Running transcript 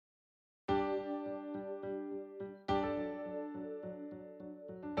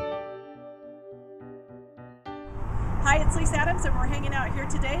Hi, it's Lisa Adams, and we're hanging out here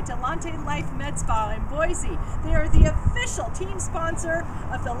today at Allante Life Med Spa in Boise. They are the official team sponsor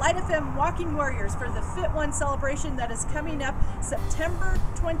of the LITE-FM Walking Warriors for the Fit One celebration that is coming up September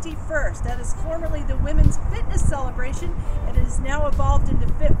 21st. That is formerly the Women's Fitness Celebration. It is now evolved into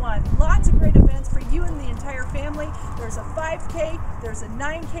Fit One. Lots of great events for you and the entire family. There's a 5K, there's a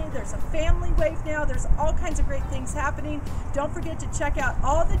 9K, there's a family wave now. There's all kinds of great things happening. Don't forget to check out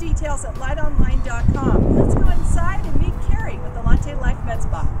all the details at LITEonline.com. Let's go inside and meet Carrie with Allante Life Med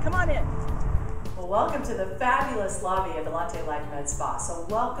Spa. Come on in. Well, welcome to the fabulous lobby of Allante Life Med Spa. So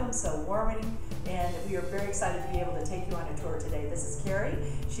welcome, so warming, and we are very excited to be able to take you on a tour today. This is Carrie.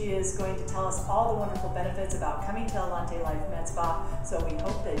 She is going to tell us all the wonderful benefits about coming to Allante Life Med Spa. So we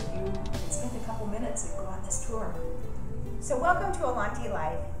hope that you can spend a couple minutes and go on this tour. So welcome to Allante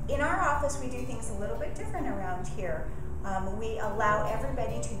Life. In our office, we do things a little bit different around here. We allow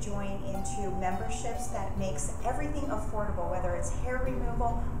everybody to join into memberships that makes everything affordable, whether it's hair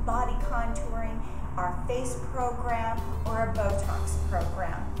removal, body contouring, our face program, or a Botox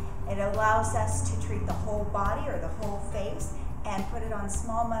program. It allows us to treat the whole body or the whole face and put it on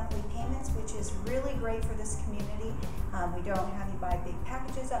small monthly payments, which is really great for this community. We don't have you buy big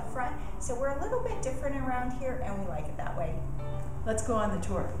packages up front, so we're a little bit different around here, and we like it that way. Let's go on the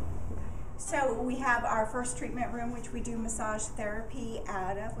tour. So we have our first treatment room, which we do massage therapy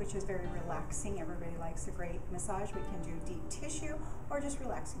out of, which is very relaxing. Everybody likes a great massage. We can do deep tissue or just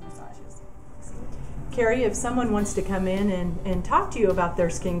relaxing massages. Carrie, if someone wants to come in and talk to you about their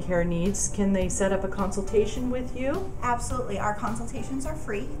skincare needs, can they set up a consultation with you? Absolutely. Our consultations are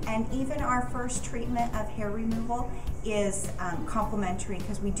free, and even our first treatment of hair removal is complimentary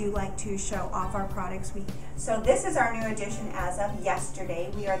because we do like to show off our products. So this is our new addition as of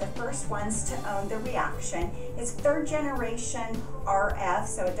yesterday. We are the first ones to own the Reaction. It's third generation RF,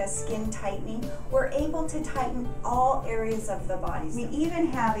 so it does skin tightening. We're able to tighten all areas of the body. We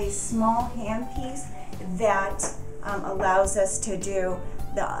even have a small handpiece that allows us to do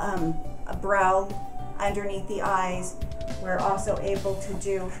the brow underneath the eyes. We're also able to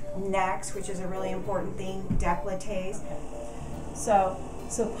do necks, which is a really important thing, décolletés. So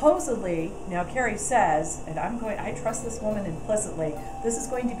supposedly, now Carrie says, and I trust this woman implicitly, this is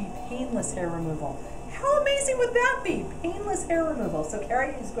going to be painless hair removal. How amazing would that be? Painless hair removal. So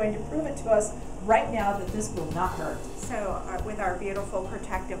Carrie is going to prove it to us right now that this will not hurt. So with our beautiful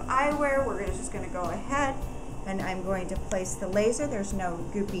protective eyewear, we're just going to go ahead and I'm going to place the laser. There's no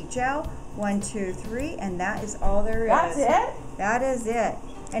goopy gel. 1, 2, 3, and that is all there is. That's it? That is it.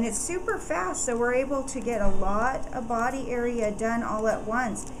 And it's super fast, so we're able to get a lot of body area done all at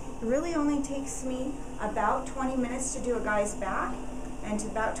once. It really only takes me about 20 minutes to do a guy's back and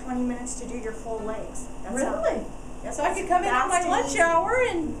about 20 minutes to do your full legs. That's really? Yep. So I could come in on my lunch hour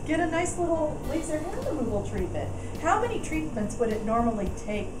and get a nice little laser hair removal treatment. How many treatments would it normally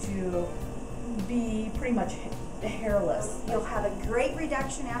take to be pretty much hairless? You'll have a great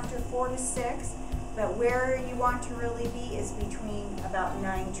reduction after 4 to 6, but where you want to really be is between about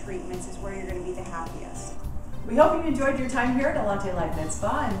 9 treatments is where you're going to be the happiest. We hope you enjoyed your time here at Allante Life Med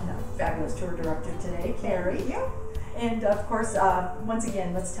Spa and our fabulous tour director today, Carrie. Yeah. And of course, once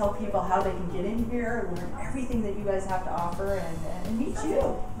again, let's tell people how they can get in here, learn everything that you guys have to offer, and meet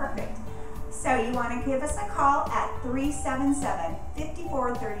you. Perfect. So you want to give us a call at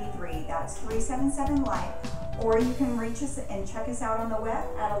 377-5433. That's 377-LIFE. Or you can reach us and check us out on the web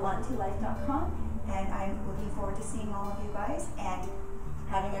at allantelife.com. And I'm looking forward to seeing all of you guys and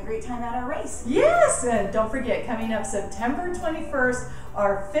having a great time at our race. Yes, and don't forget, coming up September 21st,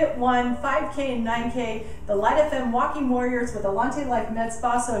 our Fit One 5K and 9K, the LITE-FM Walking Warriors with Allante Life Med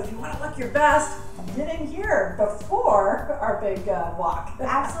Spa. So if you want to look your best, get in here before our big walk.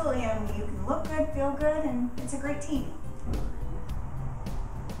 Absolutely, and you can look good, feel good, and it's a great team.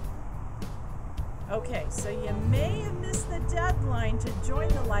 Okay, so you may have missed the deadline to join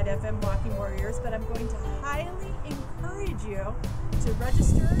the LITE-FM Walking Warriors, but I'm going to highly encourage you to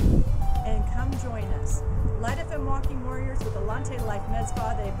register and come join us. LITE-FM Walking Warriors with Allante Life Med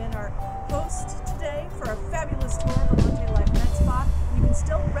Spa. They've been our host today for a fabulous tour of Allante Life Med Spa. You can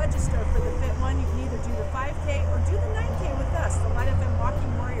still register for the Fit One. You can either do the 5K or do the 9K with us, the LITE-FM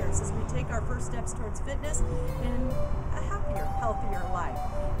Walking Warriors, as we take our first steps towards fitness and a happier, healthier life.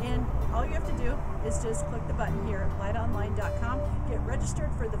 And all you have to do is just click the button here at LITEonline.com. Get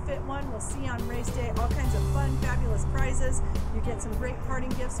registered for the Fit One. We'll see you on race day. All kinds of fun, fabulous prizes. You get some great parting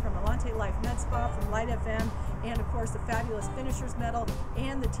gifts from Allante Life Med Spa, from LITE-FM, and of course the fabulous finisher's medal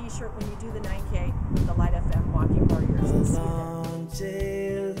and the t-shirt when you do the 9K with the LITE-FM Walking Warriors. We'll see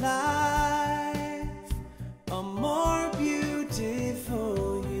you then.